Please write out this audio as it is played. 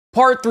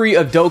Part 3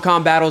 of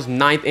Dokkan Battle's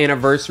 9th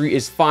anniversary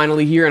is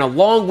finally here, and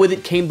along with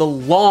it came the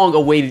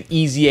long-awaited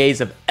EZAs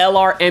of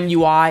LR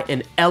MUI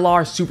and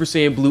LR Super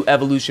Saiyan Blue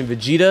Evolution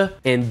Vegeta,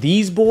 and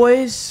these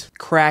boys,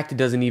 cracked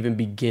doesn't even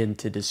begin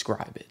to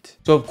describe it.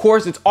 So of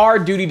course, it's our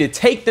duty to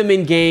take them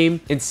in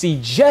game and see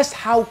just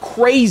how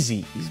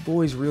crazy these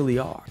boys really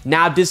are.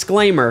 Now,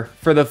 disclaimer,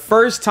 for the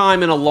first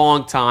time in a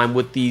long time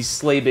with these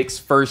Slaybix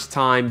first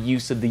time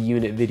use of the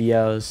unit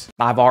videos,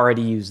 I've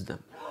already used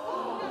them.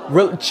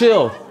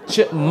 Chill,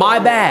 my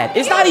bad.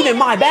 It's not even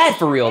my bad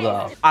for real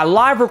though. I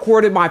live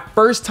recorded my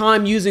first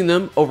time using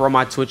them over on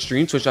my Twitch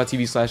stream,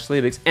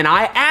 twitch.tv/Slaybix, and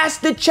I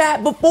asked the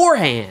chat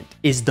beforehand,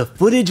 is the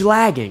footage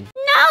lagging?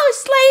 No,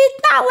 Slay,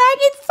 it's not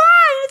lagging, it's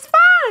fine, it's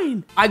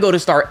fine. I go to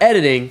start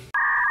editing,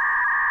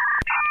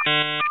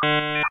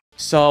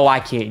 so I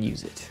can't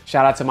use it.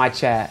 Shout out to my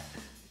chat.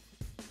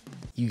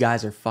 You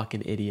guys are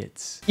fucking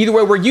idiots. Either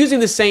way, we're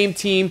using the same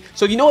team.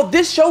 So you know what?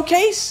 This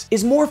showcase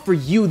is more for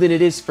you than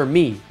it is for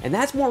me. And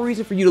that's more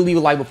reason for you to leave a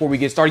like before we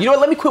get started. You know what?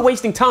 Let me quit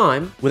wasting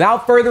time.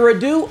 Without further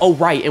ado, oh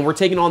right, and we're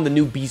taking on the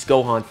new Beast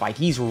Gohan fight.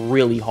 He's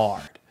really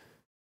hard.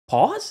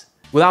 Pause?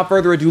 Without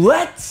further ado,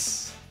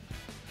 let's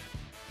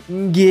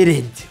get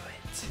into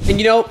it.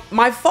 And you know,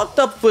 my fucked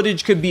up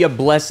footage could be a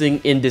blessing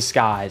in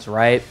disguise,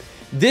 right?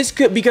 This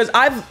could, because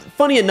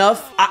funny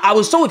enough, I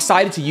was so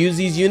excited to use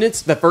these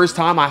units the first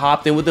time I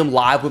hopped in with them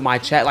live with my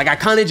chat. Like I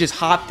kind of just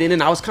hopped in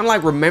and I was kind of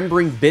like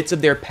remembering bits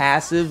of their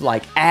passive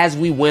like as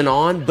we went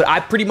on, but I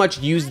pretty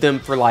much used them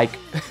for like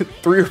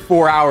 3 or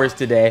 4 hours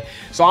today.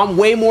 So I'm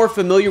way more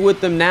familiar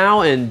with them now,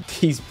 and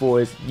these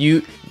boys,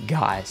 you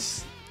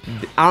guys,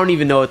 I don't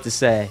even know what to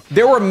say.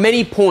 There were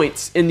many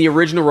points in the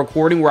original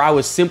recording where I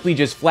was simply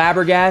just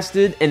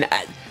flabbergasted and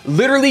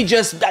literally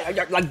just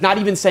like not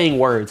even saying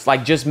words,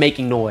 like just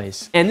making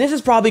noise. And this is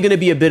probably going to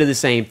be a bit of the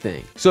same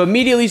thing. So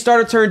immediately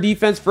start a turn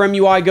defense for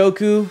MUI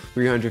Goku,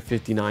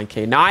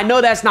 359k. Now I know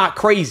that's not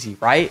crazy,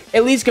 right?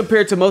 At least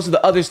compared to most of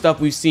the other stuff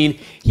we've seen,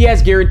 he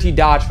has guaranteed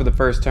dodge for the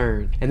first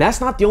turn. And that's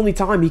not the only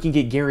time he can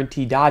get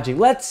guaranteed dodging.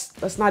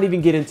 Let's not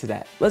even get into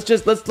that. Let's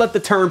let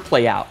the turn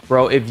play out.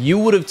 Bro, if you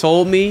would have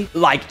told me,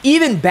 like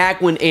even back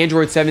when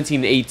Android 17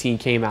 and 18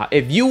 came out,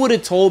 if you would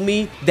have told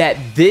me that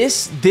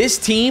this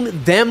team,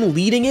 them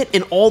leading it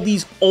in all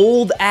these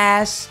old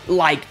ass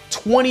like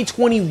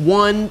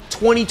 2021,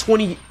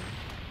 2020,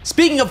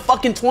 speaking of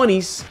fucking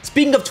 20s,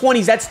 speaking of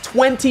 20s, that's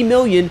 20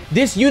 million.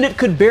 This unit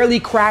could barely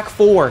crack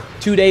 4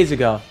 2 days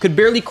ago. Could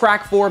barely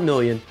crack 4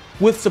 million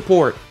with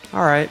support.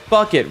 All right,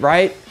 fuck it,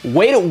 right?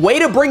 Way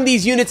to bring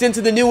these units into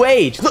the new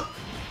age. Look,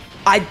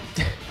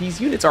 these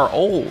units are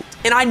old.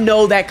 And I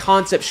know that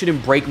concept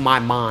shouldn't break my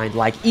mind.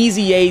 Like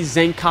EZAs,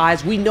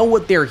 Zenkais, we know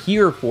what they're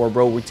here for,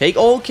 bro. We take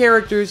old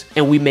characters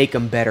and we make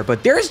them better.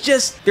 But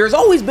there's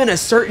always been a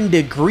certain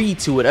degree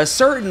to it, a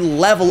certain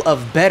level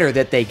of better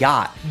that they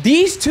got.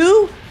 These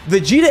two,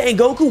 Vegeta and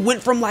Goku,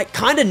 went from like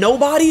kind of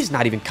nobodies,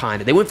 not even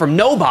kind of, they went from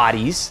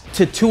nobodies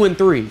to 2 and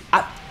 3.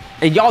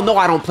 And y'all know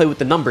I don't play with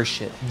the number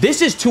shit.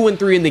 This is 2 and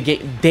 3 in the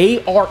game.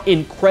 They are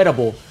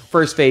incredible.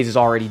 First phase is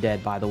already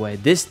dead, by the way.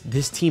 This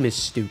team is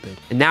stupid.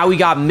 And now we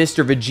got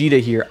Mr. Vegeta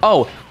here.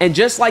 Oh, and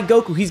just like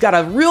Goku, he's got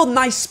a real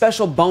nice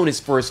special bonus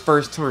for his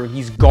first turn.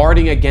 He's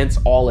guarding against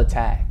all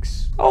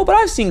attacks. Oh, but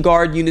I've seen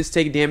guard units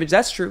take damage.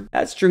 That's true.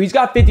 That's true. He's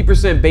got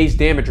 50% base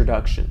damage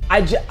reduction.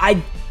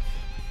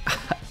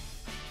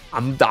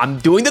 I'm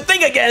doing the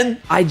thing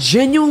again. I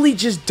genuinely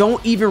just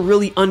don't even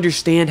really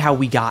understand how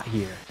we got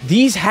here.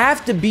 These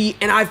have to be,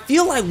 and I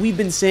feel like we've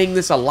been saying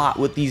this a lot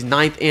with these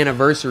 9th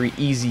anniversary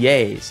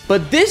EZAs,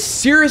 but this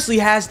seriously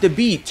has to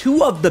be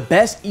 2 of the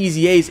best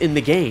EZAs in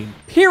the game,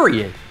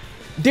 period.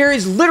 There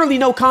is literally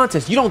no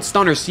contest. You don't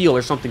stun or seal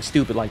or something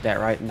stupid like that,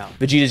 right? No.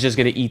 Vegeta's just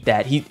gonna eat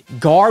that. He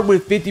guard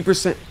with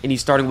 50%, and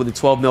he's starting with a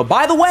 12 mil.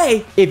 By the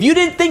way, if you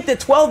didn't think that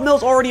 12 mil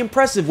is already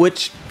impressive,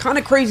 which kind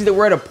of crazy that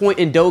we're at a point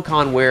in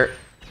Dokkan where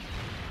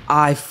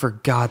I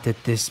forgot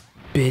that this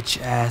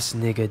bitch ass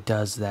nigga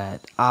does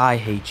that. I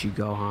hate you,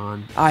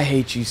 Gohan. I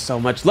hate you so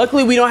much.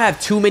 Luckily, we don't have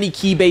too many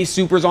key-based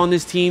supers on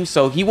this team,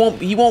 so he won't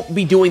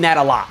be doing that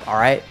a lot, all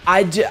right?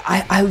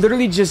 I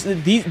literally just,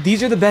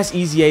 these are the best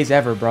EZAs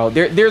ever, bro.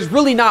 There's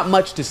really not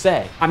much to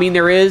say. I mean,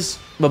 there is,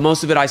 but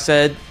most of it I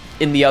said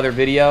in the other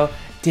video.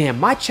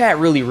 Damn, my chat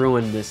really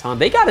ruined this, huh?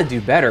 They gotta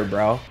do better,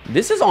 bro.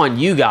 This is on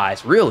you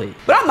guys, really.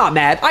 But I'm not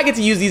mad. I get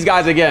to use these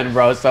guys again,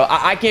 bro, so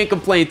I can't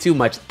complain too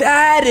much.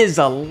 That is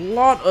a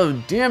lot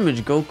of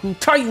damage, Goku.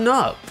 Tighten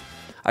up.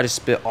 I just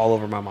spit all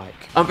over my mic.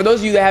 For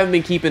those of you that haven't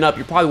been keeping up,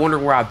 you're probably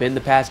wondering where I've been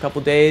the past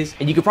couple days.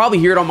 And you can probably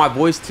hear it on my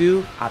voice,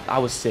 too. I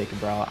was sick,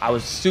 bro. I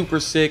was super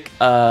sick.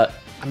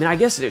 I mean, I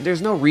guess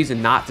there's no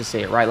reason not to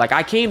say it, right? Like,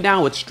 I came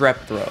down with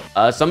strep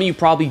throat. Some of you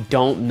probably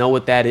don't know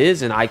what that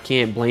is, and I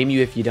can't blame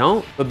you if you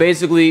don't. But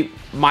basically,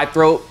 my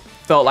throat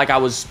felt like I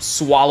was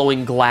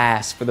swallowing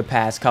glass for the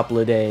past couple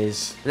of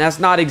days. And that's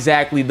not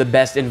exactly the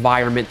best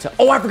environment to...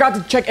 Oh, I forgot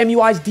to check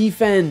MUI's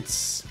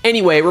defense.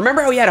 Anyway,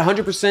 remember how he had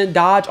 100%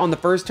 dodge on the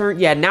first turn?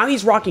 Yeah, now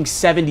he's rocking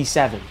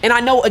 77. And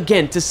I know,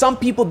 again, to some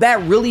people, that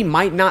really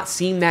might not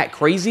seem that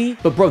crazy.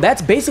 But, bro,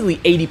 that's basically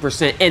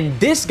 80%. And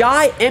this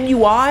guy,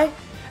 MUI...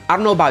 I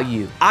don't know about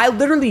you. I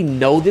literally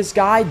know this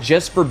guy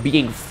just for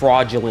being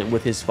fraudulent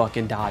with his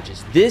fucking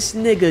dodges. This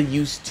nigga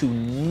used to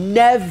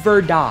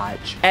never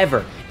dodge,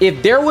 ever.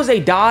 If there was a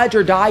dodge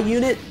or die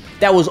unit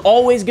that was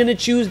always gonna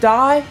choose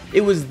die,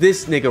 it was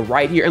this nigga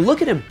right here. And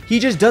look at him, he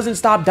just doesn't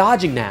stop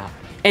dodging now.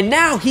 And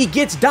now he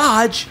gets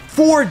dodge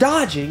for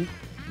dodging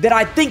that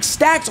I think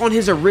stacks on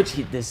his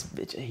original. This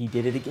bitch, he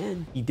did it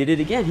again. He did it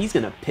again. He's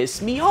gonna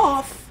piss me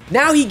off.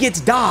 Now he gets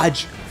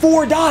dodge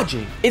for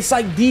dodging. It's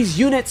like these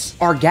units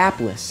are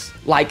gapless.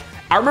 Like,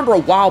 I remember a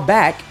while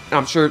back, and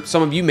I'm sure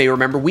some of you may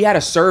remember, we had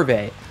a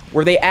survey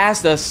where they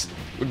asked us,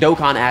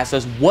 Dokkan asked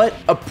us, what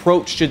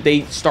approach should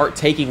they start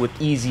taking with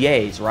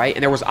EZAs, right?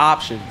 And there was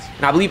options.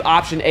 And I believe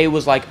option A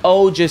was like,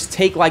 oh, just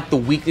take like the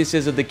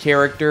weaknesses of the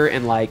character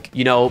and like,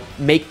 you know,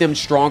 make them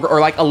stronger, or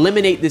like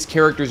eliminate this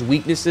character's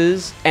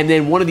weaknesses. And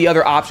then one of the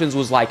other options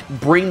was like,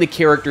 bring the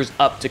characters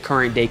up to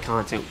current day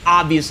content.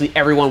 Obviously,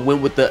 everyone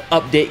went with the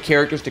update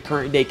characters to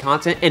current day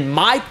content. And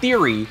my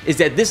theory is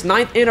that this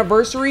 9th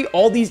anniversary,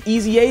 all these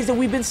EZAs that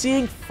we've been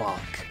seeing, fuck.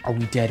 Are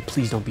we dead?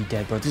 Please don't be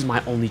dead, bro. This is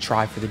my only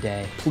try for the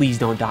day. Please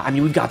don't die. I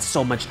mean, we've got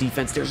so much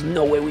defense. There's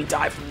no way we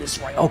die from this,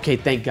 right? Okay,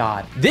 thank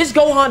God. This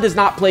Gohan does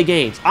not play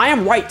games. I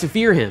am right to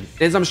fear him.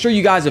 As I'm sure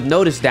you guys have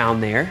noticed down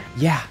there,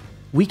 yeah,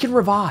 we can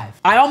revive.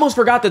 I almost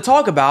forgot to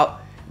talk about,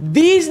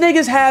 these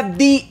niggas have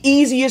the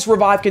easiest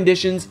revive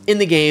conditions in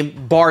the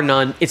game, bar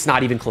none. It's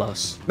not even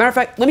close. Matter of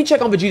fact, let me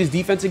check on Vegeta's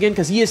defense again,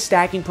 because he is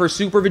stacking per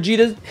Super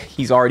Vegeta.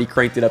 He's already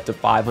cranked it up to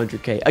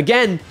 500K.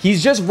 Again,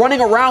 he's just running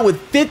around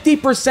with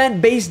 50%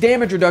 base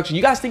damage reduction.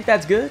 You guys think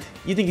that's good?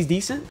 You think he's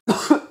decent?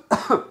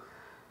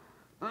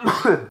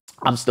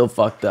 I'm still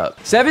fucked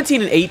up.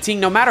 17 and 18,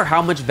 no matter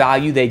how much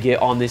value they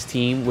get on this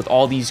team with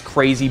all these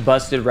crazy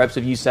busted reps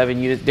of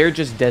U7 units, they're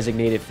just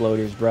designated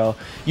floaters, bro.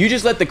 You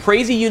just let the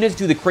crazy units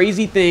do the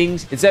crazy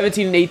things, and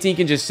 17 and 18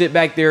 can just sit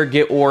back there,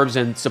 get orbs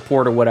and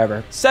support or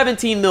whatever.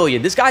 17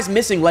 million. This guy's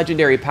missing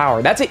legendary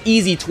power. That's an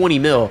easy 20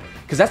 mil,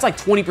 because that's like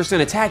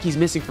 20% attack he's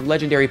missing from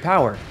legendary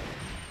power.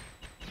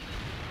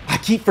 I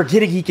keep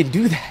forgetting he can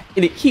do that,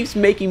 and it keeps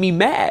making me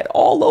mad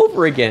all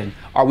over again.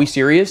 Are we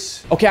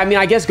serious? Okay, I mean,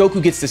 I guess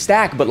Goku gets the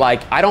stack, but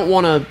like, I don't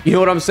want to, you know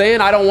what I'm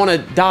saying? I don't want to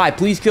die.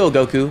 Please kill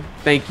Goku.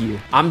 Thank you.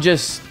 I'm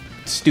just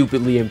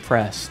stupidly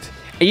impressed.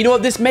 And you know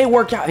what? This may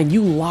work out, and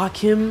you lock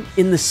him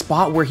in the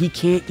spot where he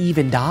can't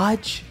even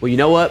dodge. Well, you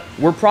know what?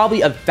 We're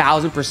probably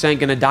 1000%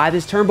 gonna die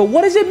this turn, but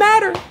what does it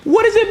matter?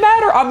 What does it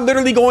matter? I'm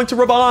literally going to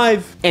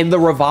revive. And the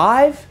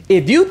revive,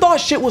 if you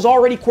thought shit was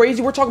already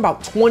crazy, we're talking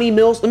about 20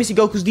 mils. Let me see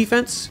Goku's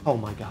defense. Oh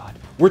my God.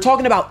 We're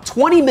talking about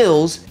 20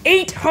 mils,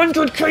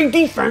 800K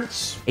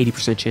defense.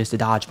 80% chance to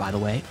dodge, by the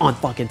way, on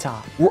fucking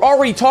top. We're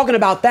already talking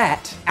about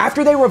that.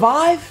 After they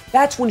revive,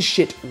 that's when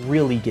shit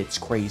really gets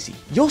crazy.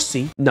 You'll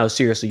see. No,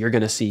 seriously, you're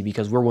gonna see,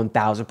 because we're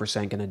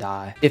 1000% gonna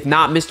die. If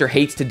not Mr.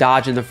 Hates to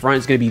dodge in the front,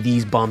 it's gonna be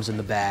these bums in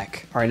the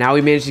back. All right, now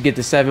we managed to get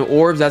the 7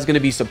 orbs. That's gonna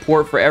be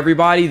support for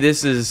everybody.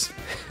 This is...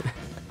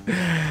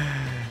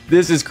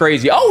 This is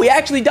crazy. Oh, we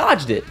actually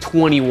dodged it.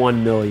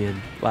 21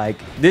 million. Like,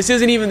 this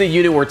isn't even the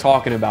unit we're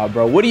talking about,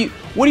 bro. What do you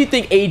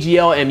think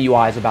AGL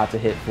MUI is about to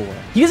hit for?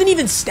 He doesn't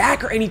even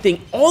stack or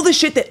anything. All the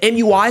shit that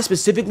MUI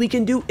specifically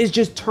can do is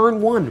just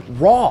turn 1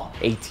 raw.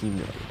 18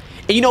 million.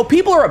 And you know,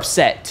 people are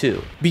upset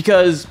too,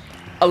 because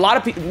a lot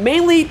of people,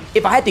 mainly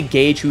if I had to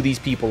gauge who these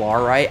people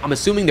are, right? I'm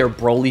assuming they're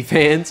Broly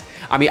fans.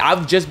 I mean,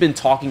 I've just been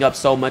talking up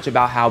so much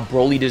about how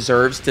Broly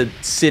deserves to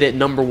sit at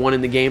 #1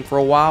 in the game for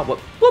a while. But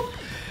whoop.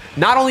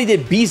 Not only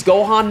did Beast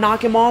Gohan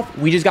knock him off,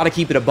 we just got to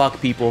keep it a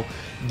buck, people.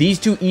 These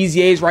 2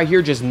 EZAs right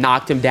here just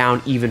knocked him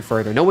down even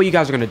further. No way you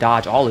guys are going to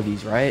dodge all of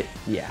these, right?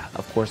 Yeah,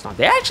 of course not.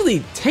 They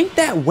actually tanked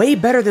that way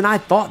better than I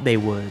thought they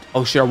would.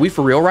 Oh, shit, are we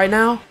for real right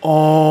now?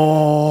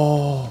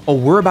 Oh,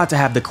 we're about to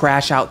have the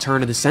crash out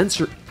turn of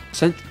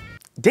the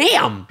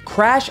Damn!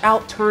 Crash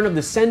out turn of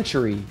the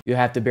century. You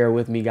have to bear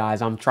with me,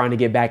 guys. I'm trying to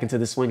get back into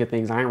the swing of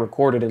things. I ain't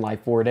recorded in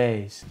like 4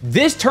 days.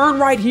 This turn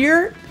right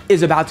here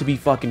is about to be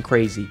fucking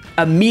crazy.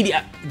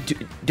 Immediate.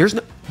 There's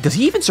no... Does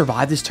he even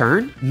survive this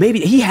turn?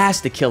 Maybe. He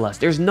has to kill us.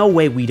 There's no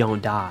way we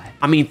don't die.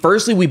 I mean,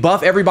 firstly, we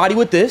buff everybody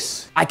with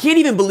this. I can't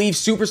even believe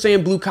Super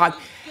Saiyan Blue Cock...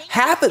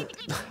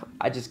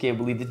 I just can't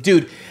believe it.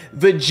 Dude,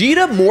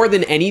 Vegeta, more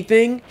than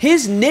anything,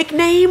 his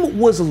nickname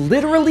was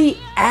literally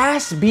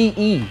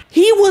SSBE.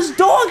 He was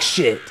dog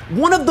shit.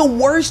 One of the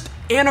worst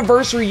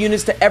anniversary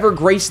units to ever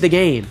grace the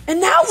game.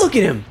 And now look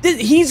at him.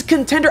 He's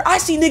contender. I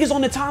see niggas on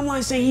the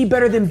timeline saying he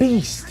better than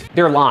Beast.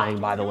 They're lying,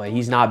 by the way.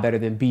 He's not better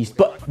than Beast.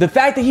 But the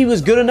fact that he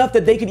was good enough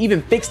that they could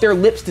even fix their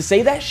lips to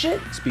say that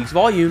shit speaks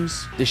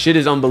volumes. This shit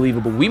is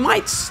unbelievable. We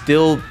might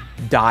still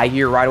die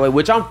here right away,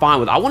 which I'm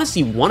fine with. I want to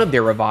see one of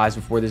their revives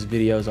before this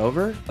video is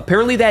over.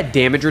 Apparently that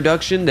damage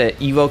reduction that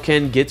Evo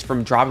Ken gets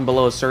from dropping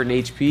below a certain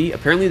HP,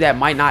 apparently that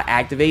might not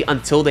activate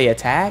until they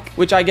attack,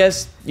 which I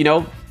guess, you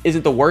know,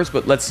 isn't the worst,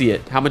 but let's see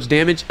it. How much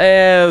damage?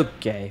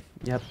 Okay.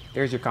 Yep,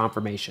 there's your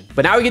confirmation.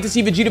 But now we get to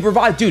see Vegeta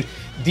revive. Dude,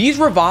 these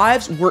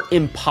revives were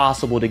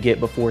impossible to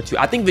get before, too.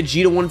 I think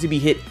Vegeta wanted to be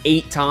hit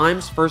 8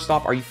 times. First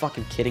off, are you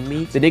fucking kidding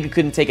me? The nigga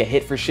couldn't take a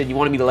hit for shit. You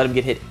wanted me to let him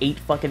get hit 8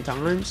 fucking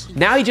times?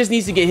 Now he just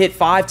needs to get hit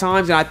 5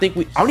 times, and I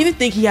don't even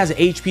think he has an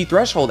HP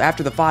threshold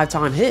after the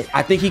 5-time hit.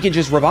 I think he can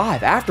just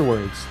revive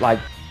afterwards. Like,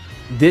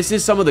 this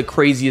is some of the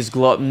craziest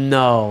glow.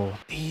 No.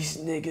 These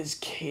niggas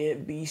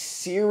can't be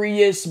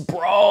serious,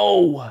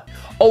 bro.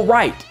 Oh,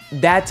 right.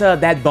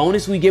 That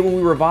bonus we get when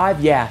we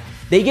revive, yeah.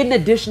 They get an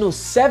additional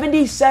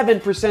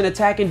 77%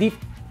 attack and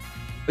defense.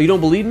 Oh, you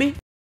don't believe me?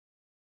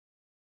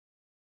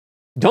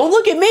 Don't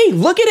look at me.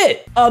 Look at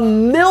it.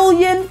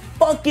 1,000,000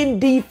 fucking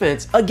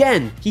defense.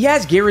 Again, he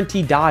has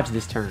guaranteed dodge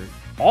this turn.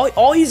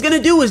 All he's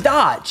gonna do is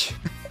dodge.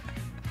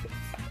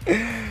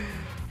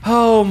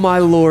 Oh, my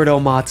Lord,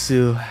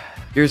 Omatsu.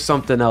 You're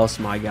something else,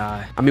 my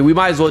guy. I mean, we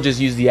might as well just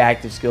use the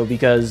active skill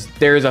because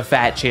there's a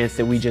fat chance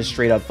that we just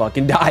straight up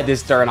fucking die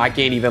this turn. I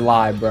can't even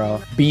lie,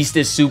 bro. Beast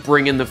is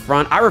supering in the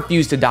front. I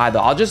refuse to die, though.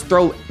 I'll just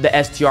throw the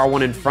STR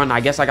one in front. I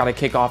guess I got to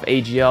kick off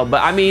AGL.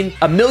 But, I mean,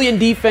 1,000,000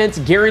 defense,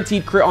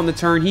 guaranteed crit on the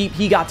turn.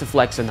 He got to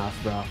flex enough,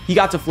 bro. He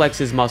got to flex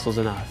his muscles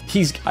enough.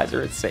 These guys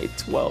are insane.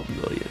 12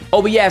 million.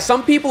 Oh, but yeah,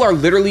 some people are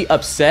literally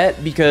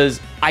upset because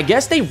I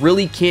guess they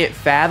really can't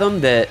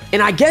fathom that.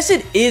 And I guess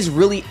it is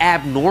really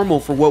abnormal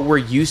for what we're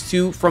used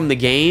to from the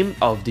game.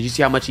 Oh, did you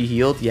see how much he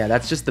healed? Yeah,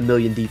 that's just the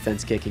 1,000,000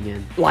 defense kicking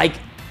in. Like,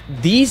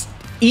 these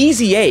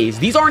Easy A's,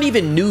 these aren't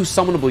even new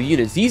summonable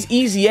units. These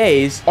Easy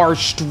A's are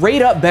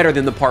straight up better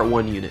than the Part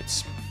 1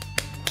 units.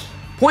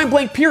 Point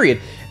blank,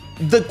 period.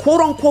 The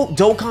quote-unquote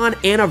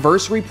Dokkan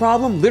anniversary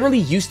problem literally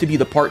used to be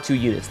the Part 2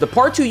 units. The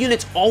Part 2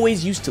 units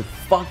always used to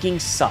fucking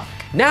suck.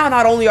 Now,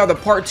 not only are the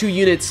Part 2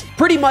 units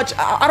pretty much,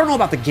 I don't know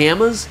about the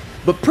Gammas,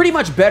 but pretty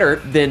much better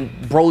than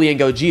Broly and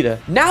Gogeta.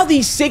 Now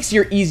these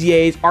 6-year Easy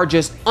A's are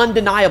just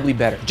undeniably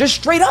better. Just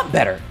straight up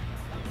better.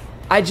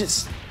 I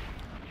just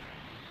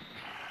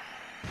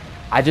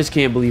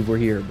can't believe we're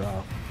here,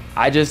 bro.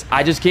 I just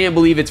can't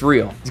believe it's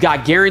real. He's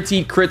got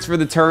guaranteed crits for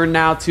the turn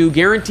now, too.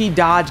 Guaranteed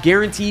dodge,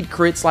 guaranteed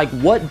crits. Like,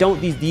 what don't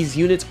these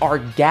units are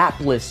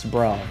gapless,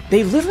 bro.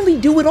 They literally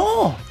do it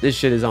all. This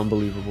shit is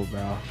unbelievable,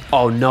 bro.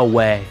 Oh, no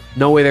way.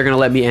 No way they're gonna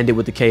let me end it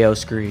with the KO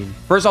screen.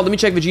 First off, let me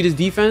check Vegeta's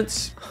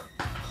defense.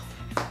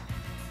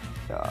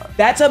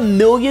 That's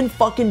 1,000,000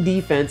 fucking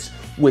defense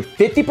with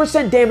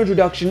 50% damage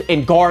reduction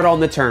and guard on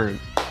the turn.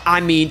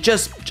 I mean,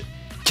 just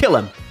kill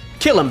him.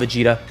 Kill him,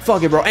 Vegeta.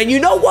 Fuck it, bro. And you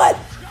know what?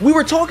 We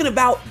were talking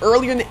about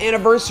earlier in the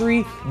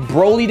anniversary,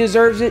 Broly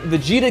deserves it.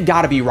 Vegeta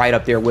gotta be right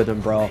up there with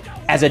him, bro.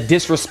 As a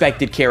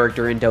disrespected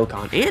character in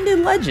Dokkan and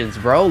in Legends,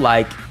 bro.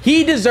 Like,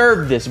 he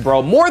deserved this,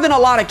 bro. More than a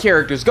lot of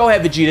characters. Go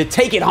ahead, Vegeta.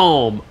 Take it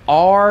home.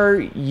 Are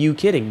you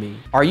kidding me?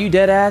 Are you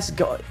dead ass?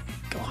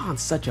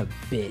 Gohan's such a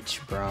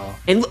bitch, bro.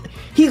 And look,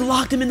 he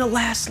locked him in the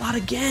last slot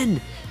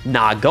again.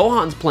 Nah,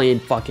 Gohan's playing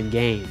fucking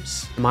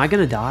games. Am I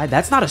gonna die?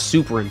 That's not a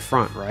super in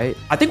front, right?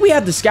 I think we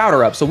have the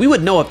scouter up, so we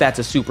would know if that's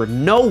a super.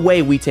 No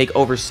way we take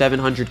over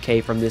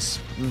 700K from this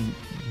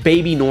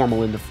baby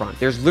normal in the front.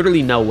 There's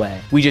literally no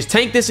way. We just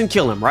tank this and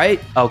kill him, right?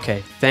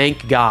 Okay,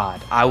 thank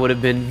God. I would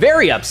have been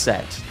very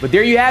upset. But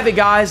there you have it,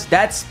 guys.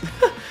 That's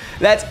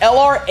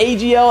LR,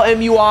 AGL,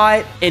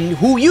 MUI, and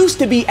who used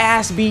to be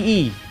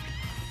SSBE.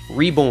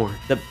 Reborn,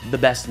 the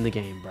best in the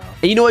game, bro.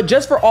 And you know what,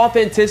 just for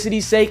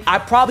authenticity's sake, I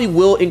probably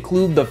will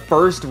include the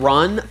first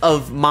run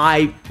of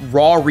my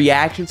raw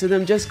reaction to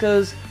them just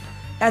because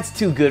that's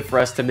too good for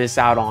us to miss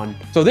out on.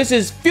 So this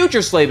is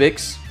future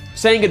Slaybix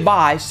saying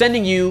goodbye,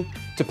 sending you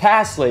to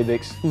past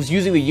Slaybix, who's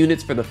using the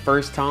units for the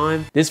first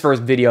time. This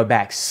first video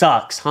back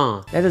sucks,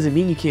 huh? That doesn't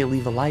mean you can't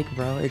leave a like,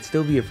 bro. It'd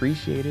still be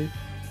appreciated,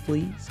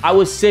 please. I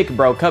was sick,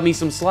 bro. Cut me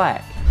some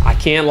slack. I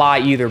can't lie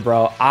either,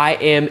 bro. I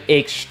am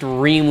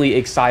extremely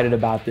excited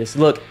about this.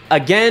 Look,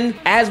 again,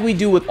 as we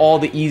do with all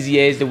the Easy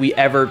A's that we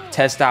ever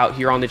test out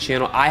here on the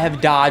channel, I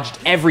have dodged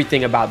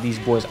everything about these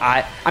boys.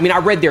 I mean, I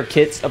read their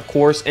kits, of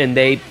course, and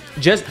they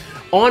just,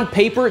 on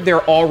paper,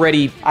 they're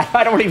already,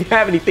 I don't even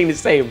have anything to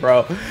say,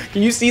 bro.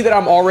 Can you see that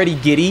I'm already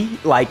giddy,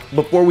 like,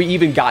 before we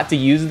even got to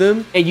use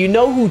them? And you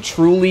know who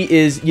truly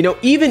is, you know,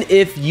 even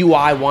if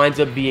UI winds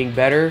up being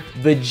better,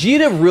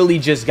 Vegeta really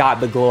just got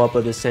the glow up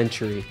of the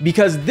century.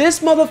 Because this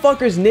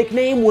motherfucker's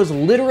nickname was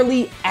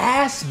literally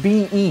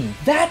SSBE.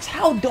 That's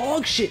how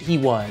dog shit he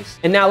was.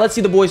 And now let's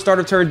see the boy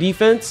starter turn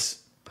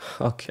defense.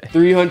 Okay,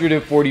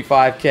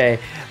 345K.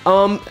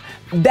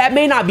 That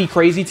may not be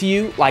crazy to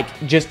you,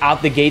 like just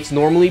out the gates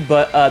normally,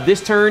 but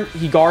this turn,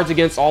 he guards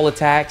against all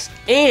attacks,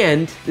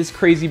 and this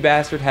crazy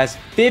bastard has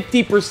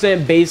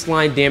 50%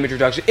 baseline damage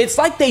reduction. It's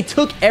like they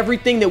took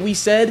everything that we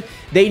said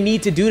they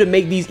need to do to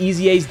make these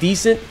Easy A's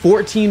decent.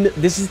 14,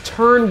 this is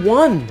turn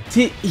 1.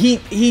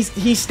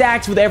 He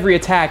stacks with every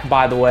attack,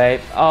 by the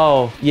way.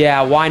 Oh,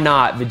 yeah, why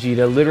not,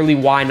 Vegeta? Literally,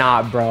 why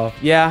not, bro?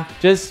 Yeah,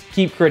 just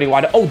keep critting.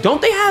 Why? Oh,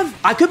 don't they have,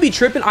 I could be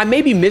tripping, I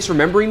may be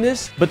misremembering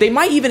this, but they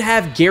might even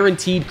have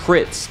guaranteed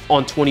crits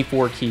on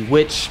 24 key,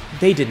 which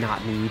They did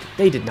not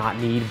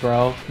need,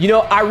 bro. You know,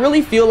 I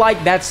really feel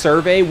like that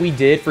survey we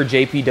did for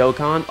JP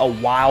Dokkan a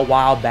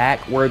while back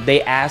where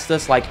they asked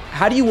us, like,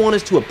 how do you want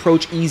us to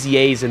approach Easy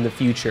A's in the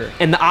future?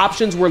 And the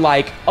options were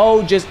like,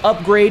 oh, just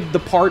upgrade the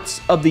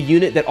parts of the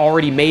unit that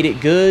already made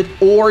it good,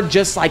 or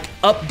just like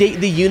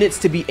update the units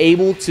to be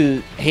able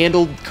to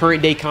handle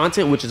current day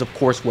content, which is of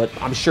course what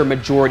I'm sure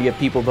majority of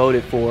people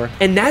voted for.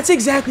 And that's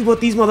exactly what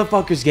these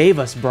motherfuckers gave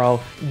us, bro.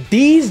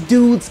 These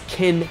dudes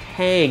can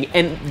hang.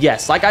 And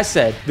yes, like I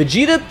said,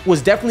 Vegeta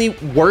was definitely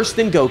worse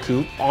than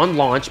Goku on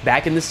launch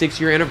back in the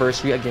 6-year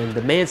anniversary. Again,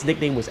 the man's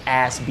nickname was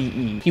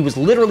SSBE. He was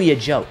literally a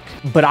joke.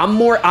 But I'm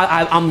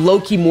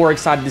low-key more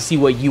excited to see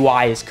what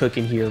UI is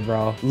cooking here,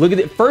 bro. Look at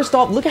it. First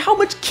off, look at how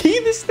much ki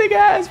this thing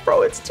has,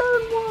 bro. It's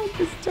turn 1.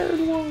 It's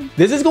turn 1.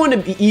 This is going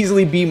to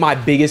easily be my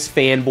biggest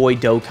fanboy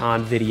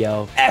Dokkan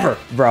video ever,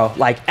 bro.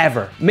 Like,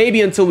 ever.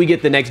 Maybe until we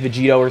get the next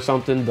Vegeta or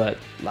something, but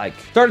like,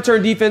 start to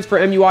turn defense for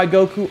MUI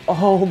Goku.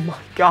 Oh my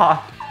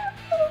God.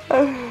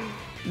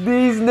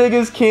 These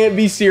niggas can't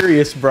be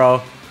serious, bro.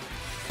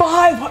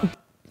 500.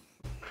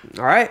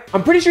 All right.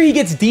 I'm pretty sure he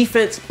gets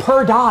defense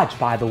per dodge,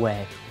 by the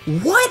way.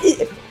 What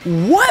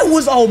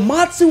was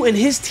Omatsu and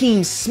his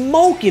team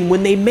smoking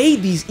when they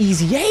made these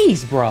Easy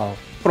A's, bro?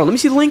 Hold on, let me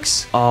see the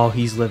links. Oh,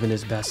 he's living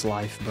his best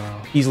life,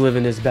 bro. He's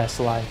living his best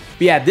life.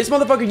 But yeah, this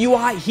motherfucker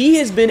UI, he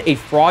has been a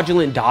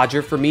fraudulent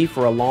dodger for me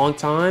for a long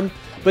time.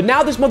 But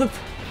now this motherfucker...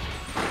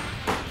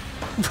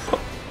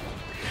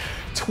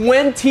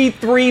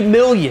 23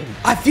 million.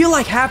 I feel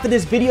like half of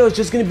this video is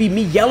just gonna be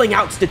me yelling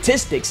out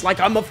statistics like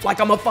I'm a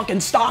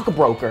fucking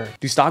stockbroker.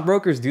 Do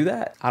stockbrokers do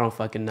that? I don't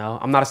fucking know.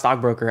 I'm not a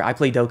stockbroker. I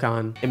play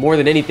Dokkan. And more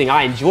than anything,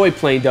 I enjoy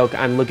playing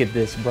Dokkan. Look at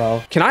this,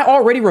 bro. Can I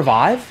already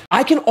revive?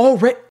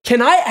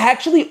 Can I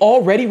actually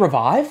already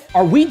revive?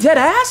 Are we dead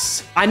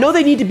ass? I know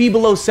they need to be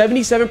below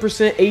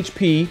 77%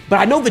 HP, but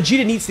I know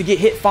Vegeta needs to get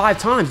hit 5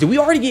 times. Did we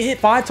already get hit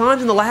 5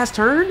 times in the last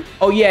turn?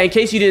 Oh yeah, in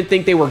case you didn't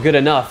think they were good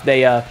enough,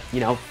 they, you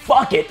know,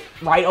 fuck it.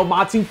 Right,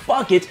 Omatsu,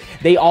 fuck it.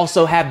 They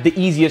also have the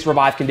easiest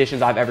revive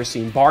conditions I've ever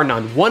seen, bar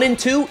none. 1 and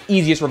 2,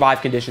 easiest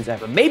revive conditions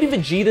ever. Maybe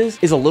Vegeta's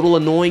is a little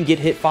annoying, get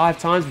hit 5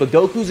 times, but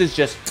Goku's is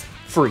just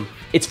free.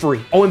 It's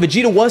free. Oh, and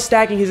Vegeta was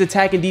stacking his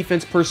attack and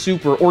defense per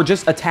super, or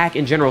just attack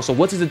in general. So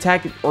what's his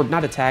attack, or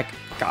not attack?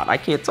 God, I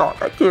can't talk.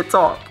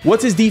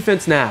 What's his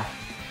defense now?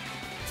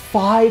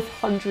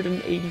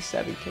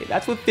 587k.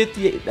 That's with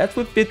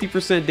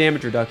 50%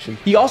 damage reduction.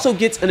 He also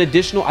gets an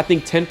additional, I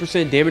think,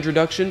 10% damage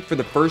reduction for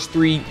the first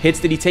 3 hits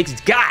that he takes.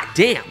 God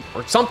damn,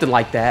 or something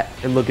like that.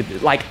 And look at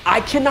this. Like, I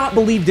cannot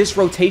believe this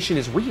rotation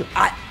is real.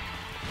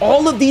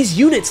 All of these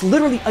units,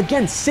 literally,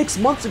 again, 6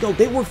 months ago,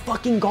 they were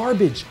fucking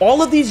garbage.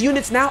 All of these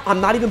units now,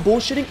 I'm not even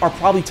bullshitting, are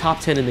probably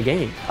top 10 in the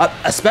game.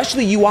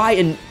 Especially UI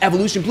and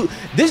Evolution Blue.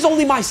 This is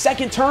only my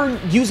 2nd turn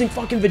using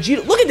fucking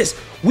Vegeta. Look at this.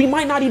 We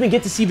might not even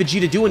get to see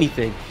Vegeta do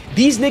anything.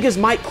 These niggas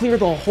might clear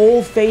the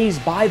whole phase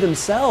by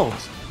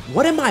themselves.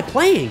 What am I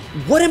playing?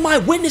 What am I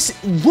witnessing?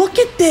 Look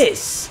at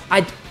this.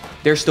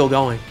 They're still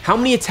going. How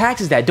many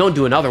attacks is that? Don't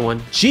do another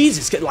one.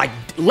 Jesus, like,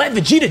 let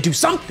Vegeta do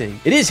something.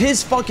 It is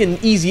his fucking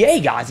Easy A,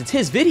 guys. It's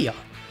his video.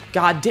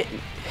 God damn.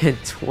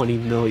 20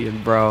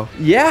 million, bro.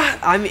 Yeah,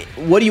 I mean,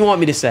 what do you want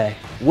me to say?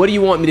 What do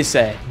you want me to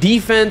say?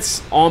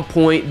 Defense on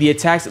point. The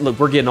attacks, look,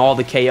 we're getting all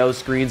the KO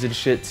screens and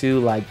shit too.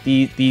 Like,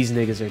 these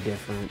niggas are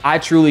different. I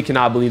truly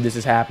cannot believe this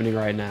is happening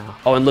right now.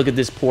 Oh, and look at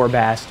this poor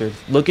bastard.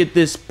 Look at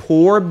this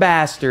poor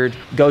bastard.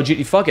 Go,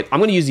 fuck it. I'm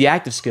gonna use the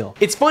active skill.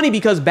 It's funny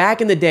because back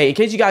in the day, in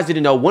case you guys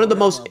didn't know,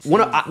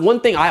 one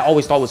thing I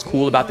always thought was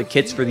cool about the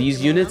kits for these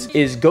units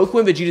is Goku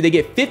and Vegeta, they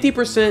get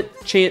 50%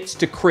 chance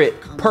to crit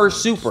per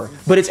super,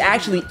 but it's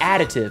actually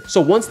additive.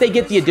 So once they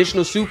get the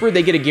additional super,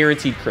 they get a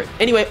guaranteed crit.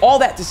 Anyway, all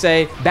that to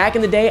say, back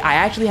in the day, I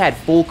actually had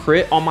full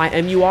crit on my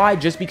MUI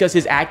just because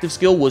his active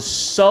skill was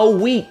so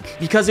weak.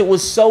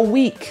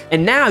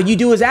 And now you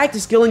do his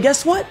active skill and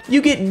guess what?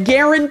 You get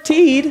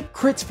guaranteed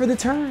crits for the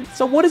turn.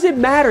 So what does it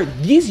matter?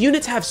 These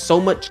units have so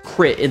much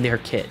crit in their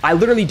kit. I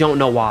literally don't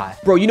know why.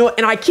 Bro, you know what?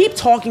 And I keep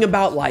talking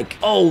about like,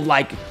 oh,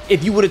 like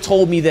if you would have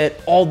told me that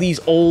all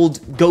these old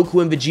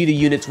Goku and Vegeta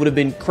units would have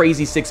been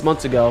crazy 6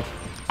 months ago,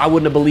 I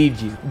wouldn't have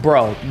believed you.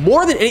 Bro,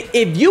 more than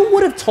if you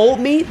would have told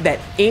me that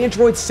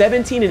Android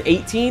 17 and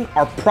 18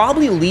 are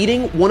probably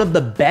leading one of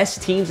the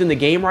best teams in the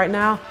game right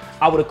now,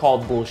 I would have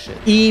called bullshit.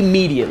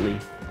 Immediately,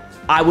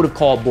 I would have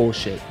called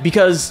bullshit.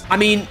 Because, I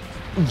mean,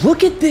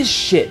 look at this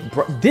shit,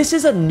 bro. This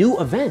is a new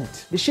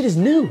event. This shit is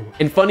new.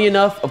 And funny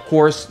enough, of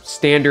course,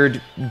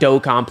 standard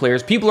Dokkan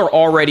players, people are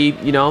already,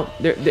 you know,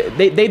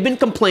 they've been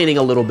complaining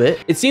a little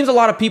bit. It seems a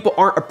lot of people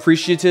aren't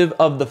appreciative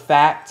of the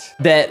fact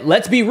that,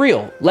 let's be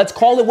real, let's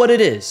call it what it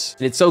is.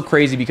 And it's so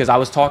crazy because I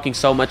was talking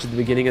so much at the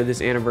beginning of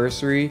this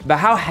anniversary about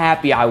how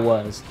happy I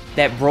was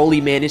that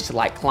Broly managed to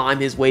like climb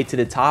his way to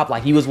the top.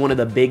 Like he was one of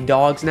the big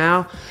dogs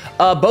now.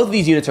 Both of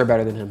these units are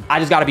better than him. I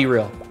just gotta be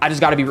real.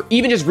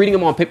 Even just reading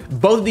them on paper,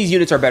 both of these units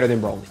units are better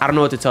than Broly. I don't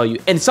know what to tell you.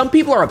 And some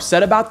people are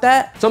upset about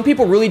that. Some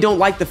people really don't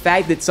like the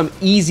fact that some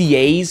easy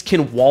A's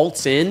can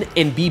waltz in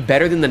and be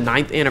better than the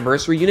 9th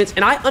anniversary units.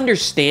 And I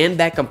understand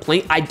that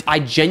complaint. I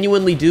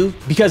genuinely do,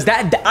 because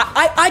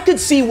I could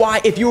see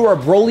why, if you were a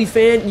Broly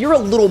fan, you're a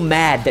little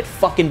mad that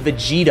fucking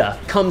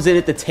Vegeta comes in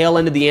at the tail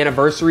end of the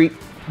anniversary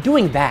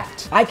doing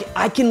that. I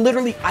can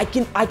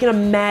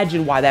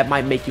imagine why that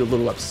might make you a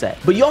little upset.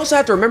 But you also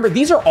have to remember,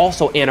 these are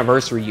also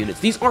anniversary units.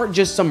 These aren't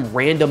just some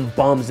random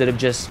bums that have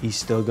just, he's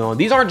still going.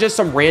 These aren't just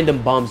some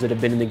random bums that have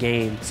been in the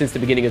game since the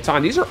beginning of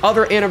time. These are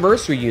other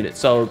anniversary units.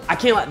 So I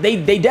can't, they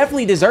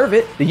definitely deserve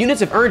it. The units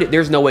have earned it.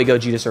 There's no way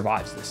Gogeta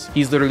survives this.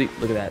 He's literally,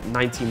 look at that,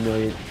 19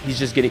 million. He's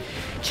just getting,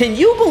 can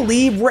you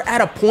believe we're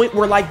at a point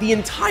where like the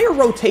entire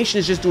rotation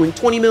is just doing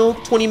 20 mil,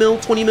 20 mil,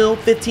 20 mil,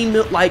 15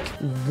 mil? Like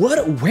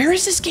what, where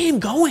is this game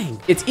going?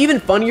 It's even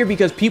funnier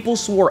because people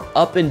swore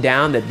up and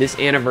down that this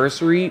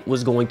anniversary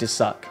was going to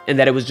suck and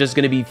that it was just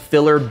going to be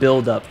filler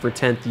buildup for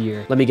 10th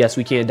year. Let me guess,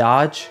 we can't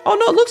dodge? Oh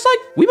no, it looks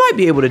like we might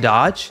be able to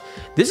dodge.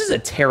 This is a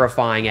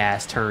terrifying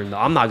ass turn though.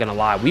 I'm not gonna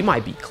lie, we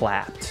might be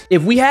clapped.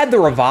 If we had the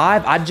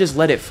revive, I'd just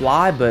let it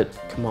fly, but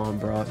come on,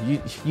 bro.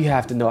 You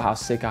have to know how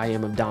sick I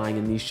am of dying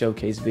in these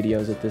showcase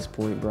videos at this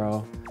point,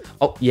 bro.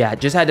 Oh, yeah,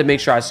 just had to make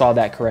sure I saw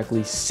that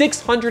correctly.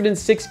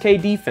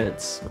 606K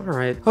defense. All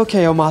right.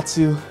 Okay,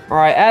 Omatsu. All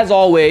right, as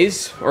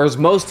always, or as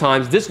most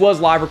times, this was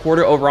live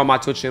recorded over on my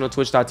Twitch channel,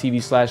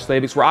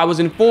 twitch.tv/Slaybix, where I was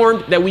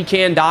informed that we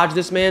can dodge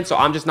this, man, so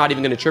I'm just not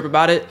even gonna trip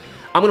about it.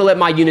 I'm gonna let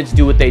my units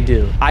do what they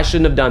do. I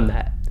shouldn't have done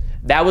that.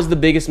 That was the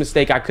biggest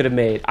mistake I could have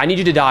made. I need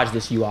you to dodge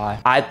this, UI.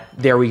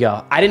 There we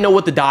go. I didn't know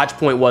what the dodge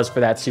point was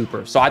for that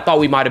super, so I thought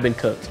we might have been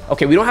cooked.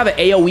 Okay, we don't have an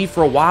AoE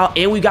for a while,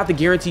 and we got the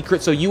guaranteed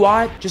crit, so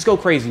UI, just go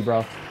crazy,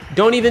 bro. You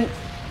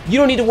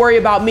don't need to worry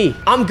about me.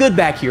 I'm good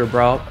back here,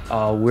 bro.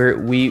 Oh,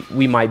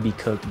 we might be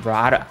cooked, bro.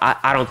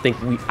 I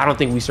don't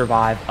think we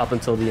survive up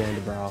until the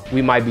end, bro.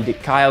 We might be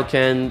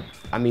Kaioken.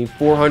 I mean,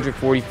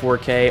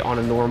 444K on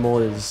a normal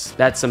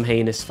that's some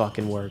heinous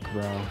fucking work,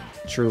 bro.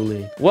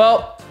 Truly.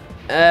 Well,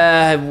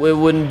 it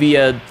wouldn't be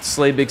a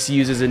Slaybix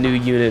uses a new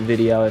unit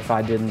video if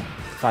I didn't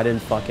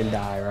fucking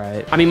die,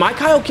 right? I mean, my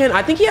Kaioken,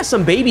 I think he has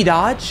some baby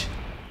dodge.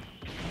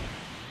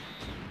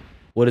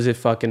 What does it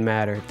fucking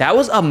matter? That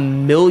was a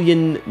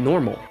million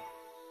normal.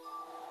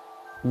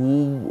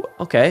 Ooh,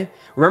 okay.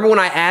 Remember when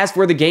I asked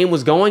where the game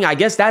was going? I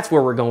guess that's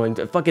where we're going.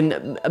 To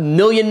fucking a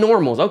million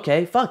normals.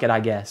 Okay, fuck it, I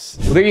guess.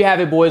 Well, there you have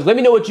it, boys. Let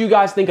me know what you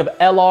guys think of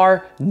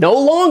LR, no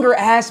longer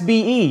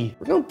SSBE.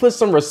 We're gonna put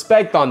some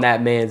respect on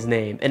that man's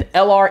name. And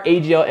LR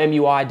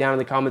AGLMUI down in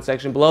the comment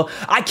section below.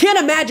 I can't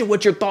imagine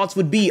what your thoughts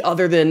would be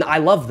other than I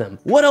love them.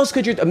 What else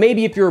could you,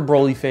 maybe if you're a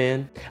Broly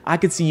fan, I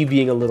could see you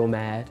being a little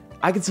mad.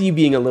 I could see you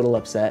being a little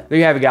upset. There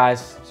you have it,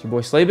 guys. It's your boy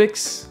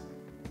Slaybix,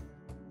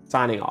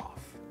 signing off.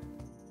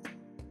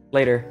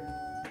 Later.